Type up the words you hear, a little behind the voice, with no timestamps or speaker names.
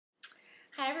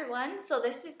Hi everyone, so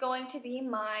this is going to be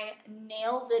my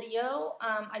nail video.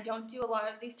 I don't do a lot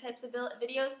of these types of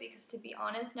videos because, to be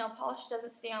honest, nail polish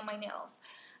doesn't stay on my nails.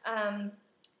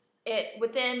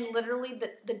 Within literally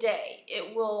the day,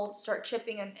 it will start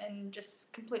chipping and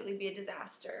just completely be a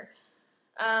disaster.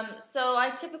 So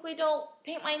I typically don't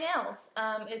paint my nails.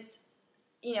 It's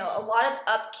a lot of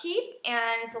upkeep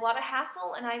and it's a lot of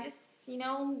hassle, and I just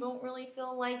don't really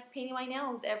feel like painting my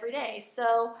nails every day.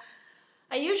 So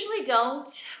I usually don't,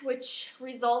 which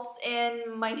results in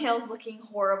my nails looking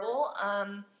horrible.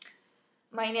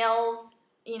 My nails,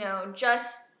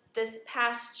 just this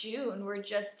past June were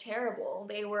just terrible.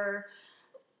 They were,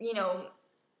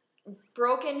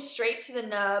 broken straight to the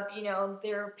nub.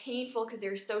 They're painful because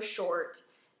they're so short.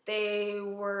 They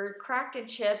were cracked and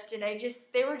chipped, and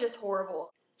they were just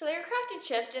horrible. So they were cracked and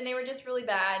chipped, and they were just really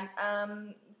bad.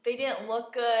 They didn't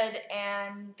look good,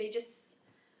 and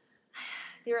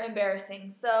they were embarrassing.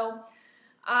 So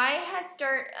I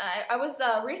was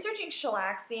researching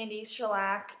shellac, CND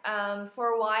Shellac, for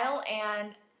a while,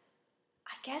 and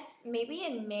I guess maybe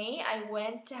in May I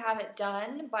went to have it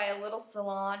done by a little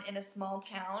salon in a small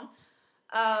town.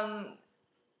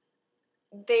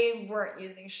 They weren't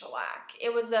using shellac.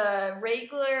 It was a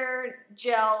regular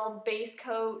gel base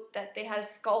coat that they had to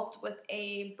sculpt with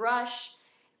a brush.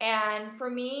 And for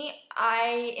me,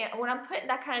 when I'm put in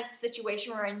that kind of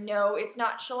situation where I know it's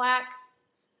not shellac,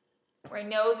 where I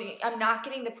know I'm not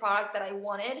getting the product that I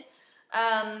wanted,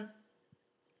 I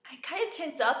kind of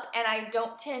tense up, and I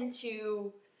don't tend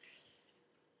to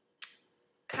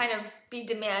kind of be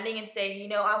demanding and say,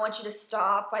 I want you to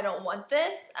stop, I don't want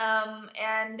this.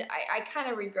 And I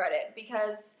kind of regret it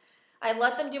because I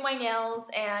let them do my nails,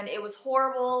 and it was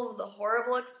horrible. It was a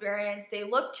horrible experience. They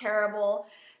looked terrible.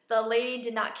 The lady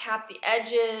did not cap the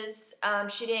edges.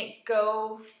 She didn't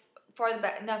go far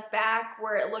enough back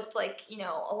where it looked like,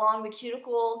 along the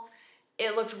cuticle,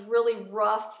 it looked really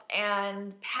rough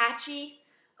and patchy.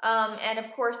 And of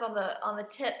course on the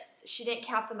tips, she didn't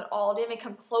cap them at all. It didn't even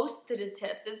come close to the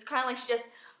tips. It was kind of like she just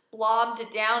blobbed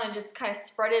it down and just kind of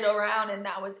spread it around, and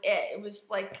that was it. It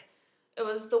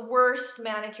was the worst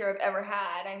manicure I've ever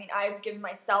had. I mean, I've given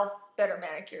myself better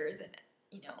manicures, and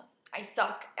I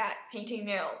suck at painting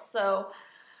nails. So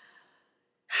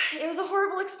it was a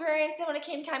horrible experience, and when it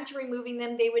came time to removing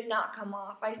them, they would not come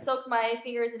off. I soaked my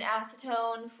fingers in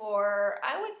acetone for,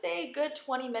 I would say, a good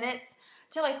 20 minutes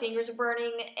until my fingers were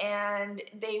burning, and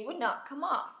they would not come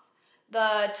off.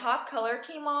 The top color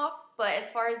came off, but as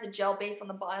far as the gel base on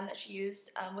the bottom that she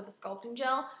used with the sculpting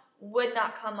gel would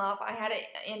not come off. I had to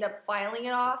end up filing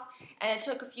it off, and it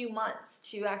took a few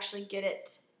months to actually get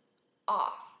it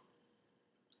off,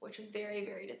 which was very,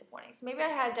 very disappointing. So maybe I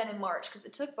had it done in March because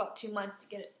it took about 2 months to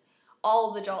get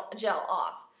all the gel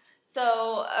off.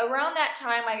 So around that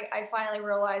time, I finally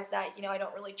realized that, I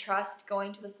don't really trust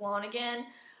going to the salon again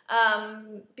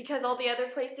because all the other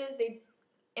places,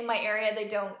 in my area, they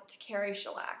don't carry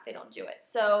shellac. They don't do it.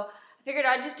 So I figured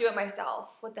I'd just do it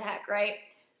myself. What the heck, right?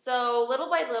 So little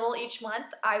by little each month,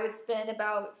 I would spend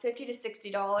about $50 to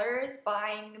 $60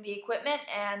 buying the equipment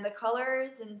and the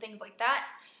colors and things like that.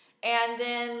 And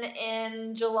then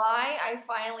in July, I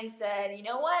finally said, you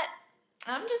know what?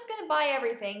 I'm just going to buy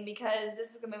everything because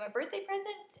this is going to be my birthday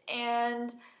present,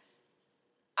 and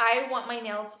I want my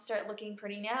nails to start looking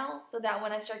pretty now so that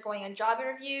when I start going on job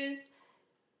interviews,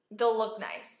 they'll look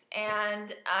nice.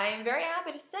 And I'm very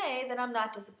happy to say that I'm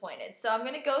not disappointed. So I'm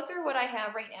going to go through what I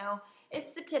have right now.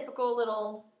 It's the typical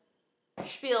little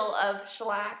spiel of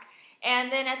shellac.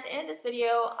 And then at the end of this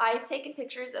video, I've taken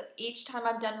pictures of each time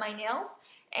I've done my nails,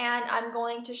 and I'm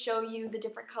going to show you the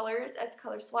different colors as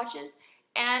color swatches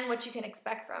and what you can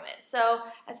expect from it. So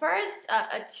as far as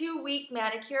a 2-week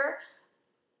manicure,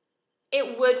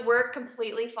 it would work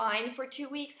completely fine for 2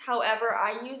 weeks. However,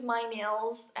 I use my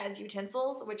nails as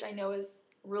utensils, which I know is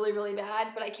really, really bad,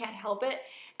 but I can't help it.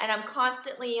 And I'm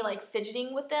constantly like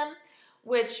fidgeting with them,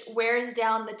 which wears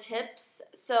down the tips.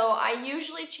 So I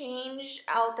usually change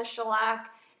out the shellac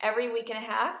every week and a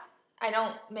half. I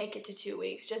don't make it to 2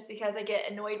 weeks just because I get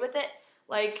annoyed with it.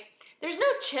 Like, there's no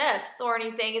chips or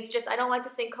anything. It's just I don't like the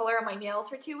same color on my nails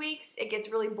for 2 weeks. It gets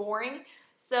really boring.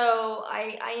 So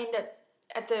I end up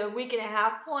at the week and a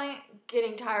half point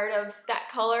getting tired of that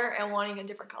color and wanting a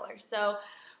different color. So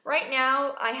right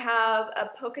now I have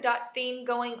a polka dot theme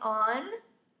going on.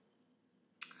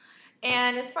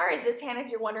 And as far as this hand, if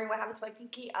you're wondering what happened to my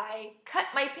pinky, I cut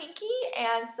my pinky,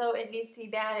 and so it needs to be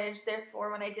bandaged.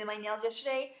 Therefore, when I did my nails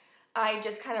yesterday, I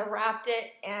just kind of wrapped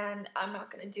it, and I'm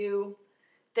not going to do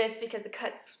this because the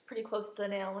cut's pretty close to the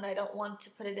nail, and I don't want to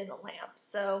put it in the lamp.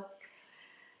 So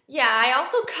yeah, I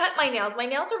also cut my nails. My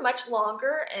nails are much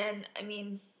longer, and I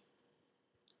mean,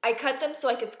 I cut them so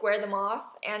I could square them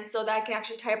off, and so that I can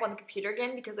actually type on the computer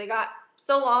again, because they got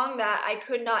so long that I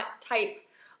could not type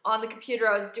on the computer.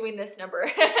 I was doing this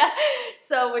number,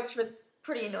 so which was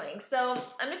pretty annoying. So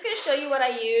I'm just going to show you what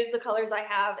I use, the colors I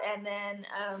have, and then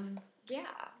yeah,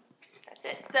 that's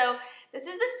it. So this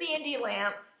is the CND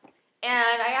lamp,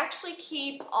 and I actually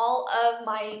keep all of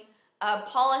my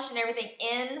polish and everything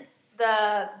in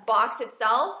the box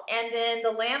itself, and then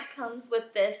the lamp comes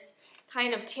with this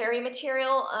kind of terry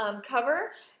material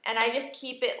cover, and I just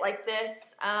keep it like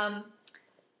this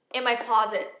in my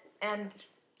closet, and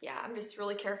yeah, I'm just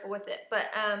really careful with it. But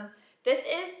this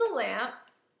is the lamp,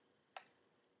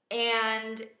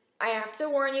 and I have to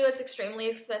warn you, it's extremely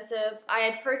expensive. I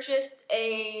had purchased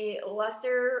a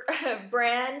lesser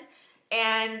brand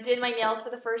and did my nails for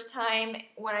the first time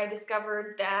when I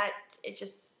discovered that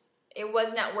it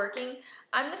was not working.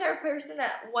 I'm the type of person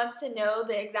that wants to know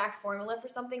the exact formula for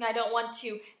something. I don't want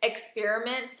to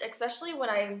experiment, especially when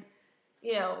I'm,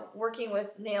 you know, working with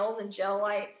nails and gel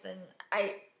lights, and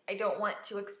I don't want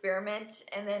to experiment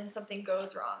and then something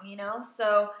goes wrong, you know?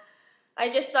 So I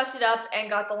just sucked it up and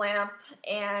got the lamp,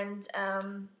 and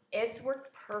it's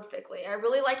worked perfectly. I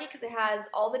really like it because it has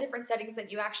all the different settings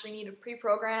that you actually need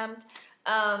pre-programmed.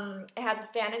 It has a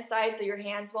fan inside so your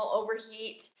hands won't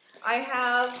overheat. I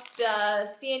have the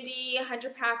CND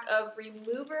 100 pack of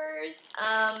removers,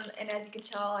 and as you can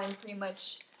tell, I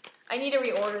need to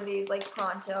reorder these like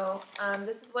pronto.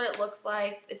 This is what it looks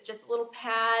like. It's just a little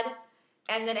pad,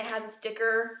 and then it has a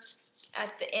sticker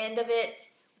at the end of it,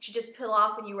 which you just peel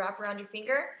off and you wrap around your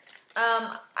finger.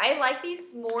 I like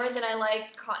these more than I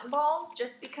like cotton balls,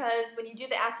 just because when you do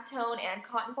the acetone and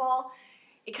cotton ball,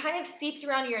 it kind of seeps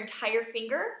around your entire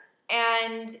finger,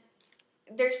 and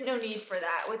there's no need for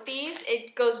that. With these,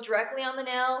 it goes directly on the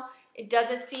nail. It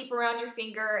doesn't seep around your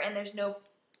finger, and there's no,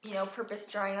 you know, purpose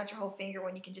drying out your whole finger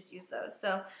when you can just use those.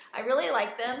 So I really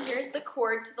like them. Here's the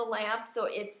cord to the lamp, so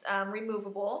it's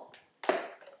removable.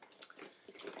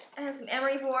 It has some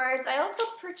emery boards. I also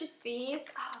purchased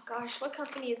these. Oh gosh, what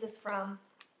company is this from?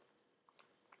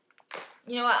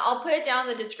 You know what? I'll put it down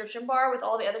in the description bar with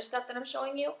all the other stuff that I'm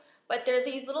showing you. But they're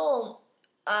these little,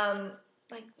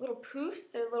 like little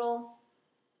poofs. They're little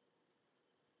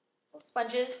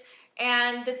sponges,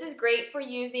 and this is great for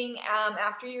using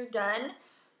after you're done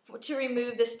to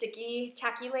remove the sticky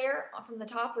tacky layer from the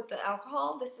top with the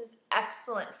alcohol. This is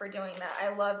excellent for doing that.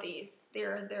 I love these.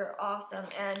 They're awesome,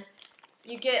 and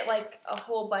you get like a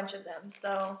whole bunch of them.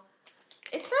 So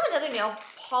it's from another nail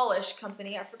polish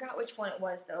company. I forgot which one it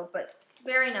was though, but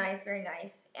very nice, very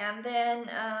nice. And then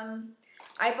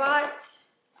I bought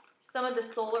some of the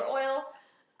solar oil.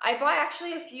 I bought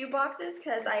actually a few boxes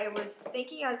because I was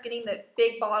thinking I was getting the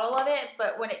big bottle of it,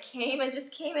 but when it came, it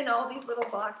just came in all these little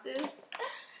boxes.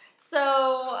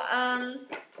 So,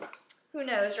 who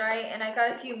knows, right? And I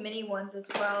got a few mini ones as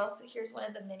well. So here's one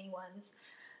of the mini ones.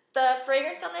 The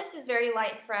fragrance on this is very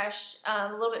light and fresh,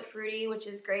 a little bit fruity, which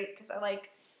is great because I like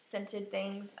scented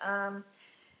things.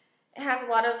 It has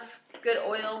a lot of good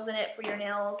oils in it for your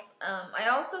nails. I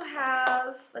also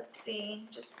have, let's see,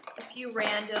 just a few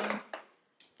random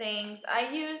things. I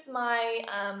use my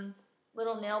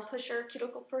little nail pusher,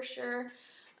 cuticle pusher,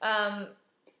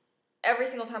 every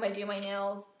single time I do my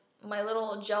nails. My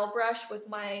little gel brush with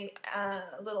my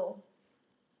little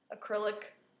acrylic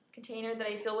container that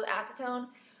I fill with acetone,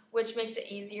 which makes it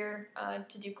easier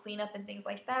to do cleanup and things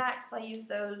like that. So I use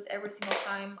those every single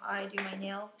time I do my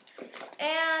nails.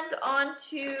 And on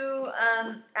to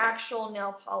actual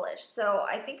nail polish. So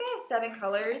I think I have 7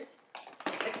 colors,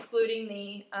 excluding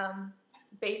the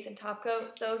base and top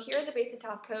coat. So here are the base and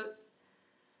top coats.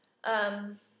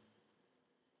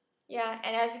 Yeah,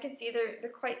 and as you can see, they're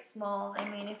quite small. I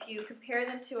mean, if you compare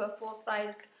them to a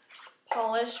full-size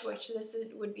polish, which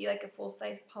would be like a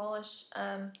full-size polish,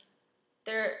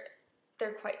 they're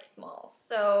quite small.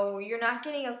 So you're not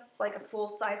getting a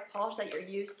full-size polish that you're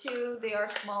used to. They are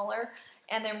smaller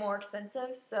and they're more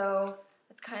expensive. So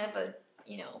it's kind of a,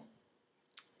 you know,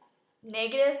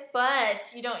 negative,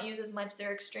 but you don't use as much.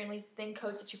 They're extremely thin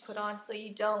coats that you put on, so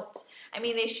you don't, I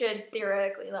mean, they should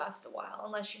theoretically last a while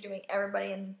unless you're doing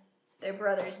everybody and their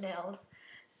brother's nails.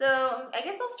 So I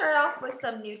guess I'll start off with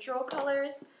some neutral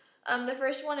colors. The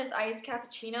first one is Iced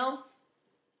Cappuccino,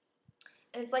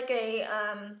 and it's like a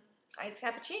iced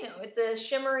cappuccino. It's a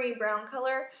shimmery brown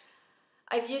color.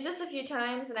 I've used this a few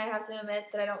times, and I have to admit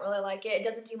that I don't really like it. It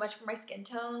doesn't do much for my skin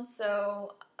tone,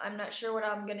 so I'm not sure what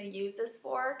I'm going to use this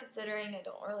for, considering I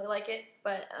don't really like it,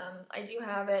 but I do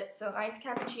have it. So Iced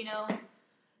Cappuccino.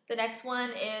 The next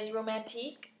one is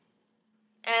Romantique,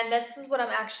 and this is what I'm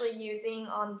actually using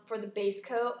for the base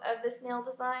coat of this nail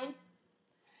design.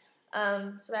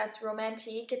 So that's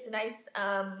Romantique. It's a nice,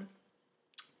 I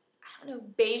don't know,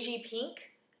 beigey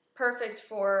pink. It's perfect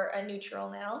for a neutral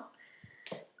nail.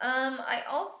 I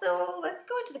also, let's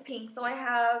go into the pink. So I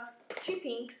have two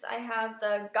pinks. I have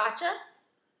the Gotcha.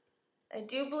 I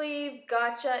do believe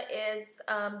Gotcha is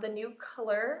the new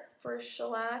color for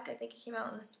shellac. I think it came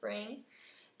out in the spring.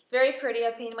 It's very pretty.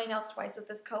 I painted my nails twice with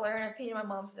this color, and I painted my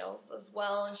mom's nails as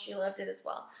well, and she loved it as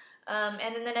well.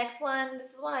 And then the next one,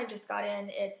 this is one I just got in.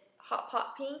 It's Hot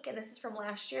Pot Pink, and this is from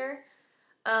last year.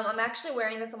 I'm actually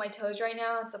wearing this on my toes right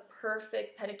now. It's a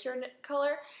perfect pedicure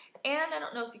color. And I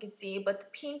don't know if you can see, but the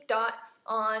pink dots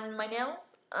on my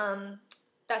nails,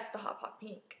 that's the Hot Pot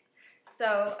Pink.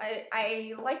 So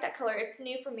I like that color. It's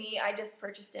new for me. I just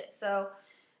purchased it, so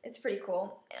it's pretty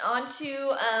cool. On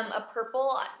to a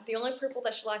purple. The only purple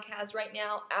that Shellac has right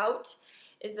now out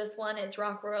is this one. It's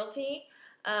Rock Royalty.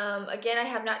 Again, I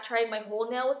have not tried my whole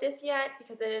nail with this yet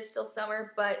because it is still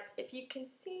summer, but if you can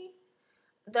see,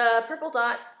 the purple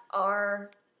dots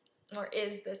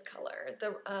is this color,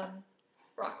 the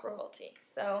Rock Royalty.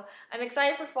 So I'm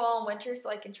excited for fall and winter so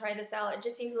I can try this out. It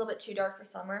just seems a little bit too dark for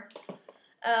summer.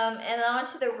 And on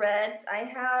to the reds. I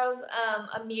have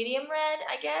a medium red,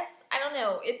 I guess. I don't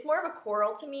know. It's more of a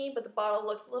coral to me, but the bottle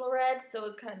looks a little red, so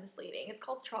it's kind of misleading. It's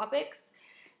called Tropics.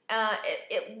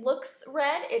 It looks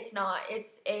red. It's not.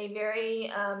 It's a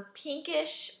very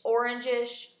pinkish,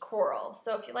 orangish coral.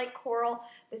 So if you like coral,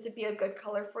 this would be a good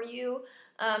color for you.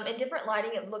 In different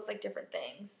lighting, it looks like different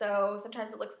things. So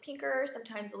sometimes it looks pinker,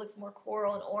 sometimes it looks more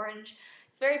coral and orange.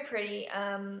 It's very pretty,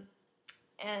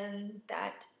 and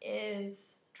that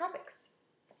is Tropics.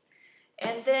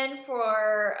 And then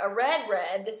for a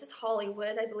red, this is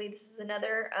Hollywood. I believe this is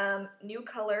another new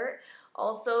color.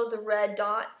 Also, the red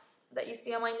dots that you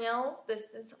see on my nails,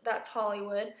 that's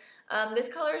Hollywood.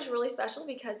 This color is really special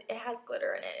because it has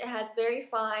glitter in it. It has very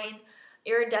fine,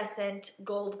 iridescent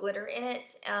gold glitter in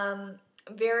it.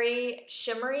 Very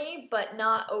shimmery, but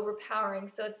not overpowering.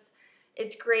 So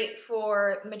it's great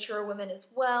for mature women as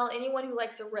well. Anyone who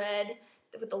likes a red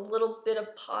with a little bit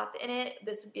of pop in it,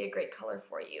 this would be a great color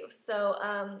for you.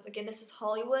 So again, this is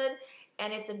Hollywood,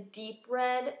 and it's a deep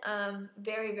red,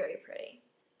 very, very pretty.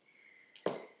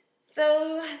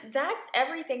 So that's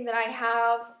everything that I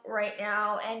have right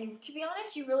now, and to be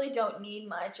honest, you really don't need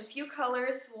much. A few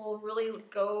colors will really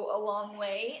go a long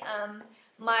way.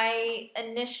 My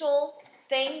initial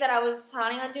thing that I was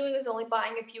planning on doing was only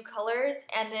buying a few colors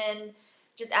and then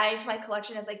just adding to my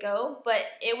collection as I go, but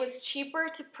it was cheaper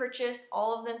to purchase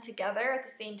all of them together at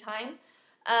the same time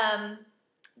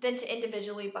than to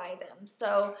individually buy them.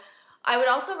 So I would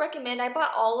also recommend, I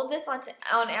bought all of this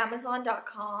on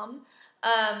Amazon.com.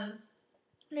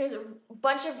 There's a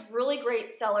bunch of really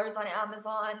great sellers on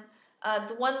Amazon.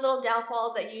 The one little downfall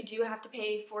is that you do have to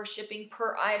pay for shipping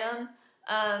per item,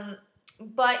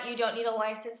 but you don't need a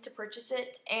license to purchase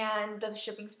it, and the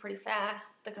shipping's pretty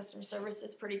fast. The customer service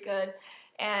is pretty good,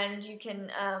 and you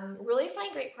can really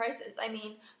find great prices. I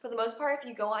mean, for the most part, if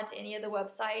you go onto any of the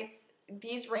websites,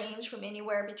 these range from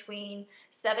anywhere between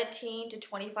 $17 to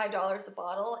 $25 a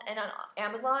bottle, and on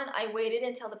Amazon, I waited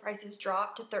until the prices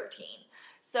dropped to $13.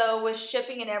 So with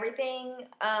shipping and everything,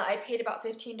 I paid about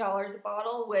 $15 a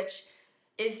bottle, which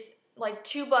is like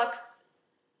 $2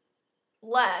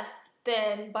 less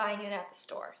than buying it at the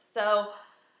store. So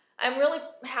I'm really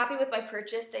happy with my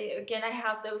purchase. Again, I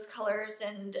have those colors,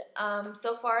 and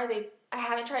so far I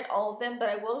haven't tried all of them, but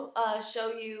I will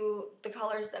show you the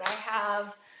colors that I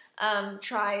have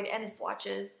tried and the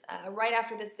swatches right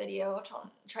after this video.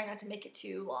 I'll try not to make it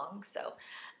too long. So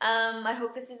I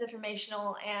hope this is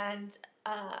informational, and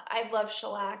I love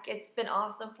shellac. It's been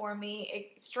awesome for me.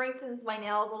 It strengthens my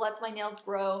nails, it lets my nails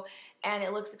grow, and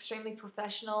it looks extremely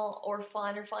professional or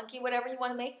fun or funky, whatever you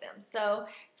want to make them. So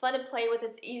it's fun to play with.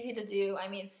 It's easy to do. I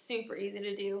mean, it's super easy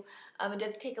to do. It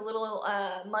does take a little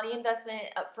money investment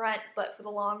up front, but for the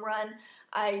long run,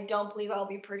 I don't believe I'll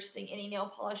be purchasing any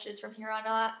nail polishes from here on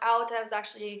out. I was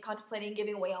actually contemplating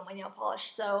giving away all my nail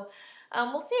polish, so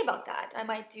we'll see about that. I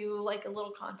might do like a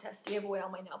little contest to give away all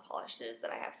my nail polishes that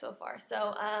I have so far.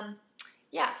 So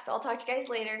yeah, so I'll talk to you guys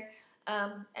later,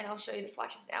 and I'll show you the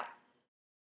swatches now.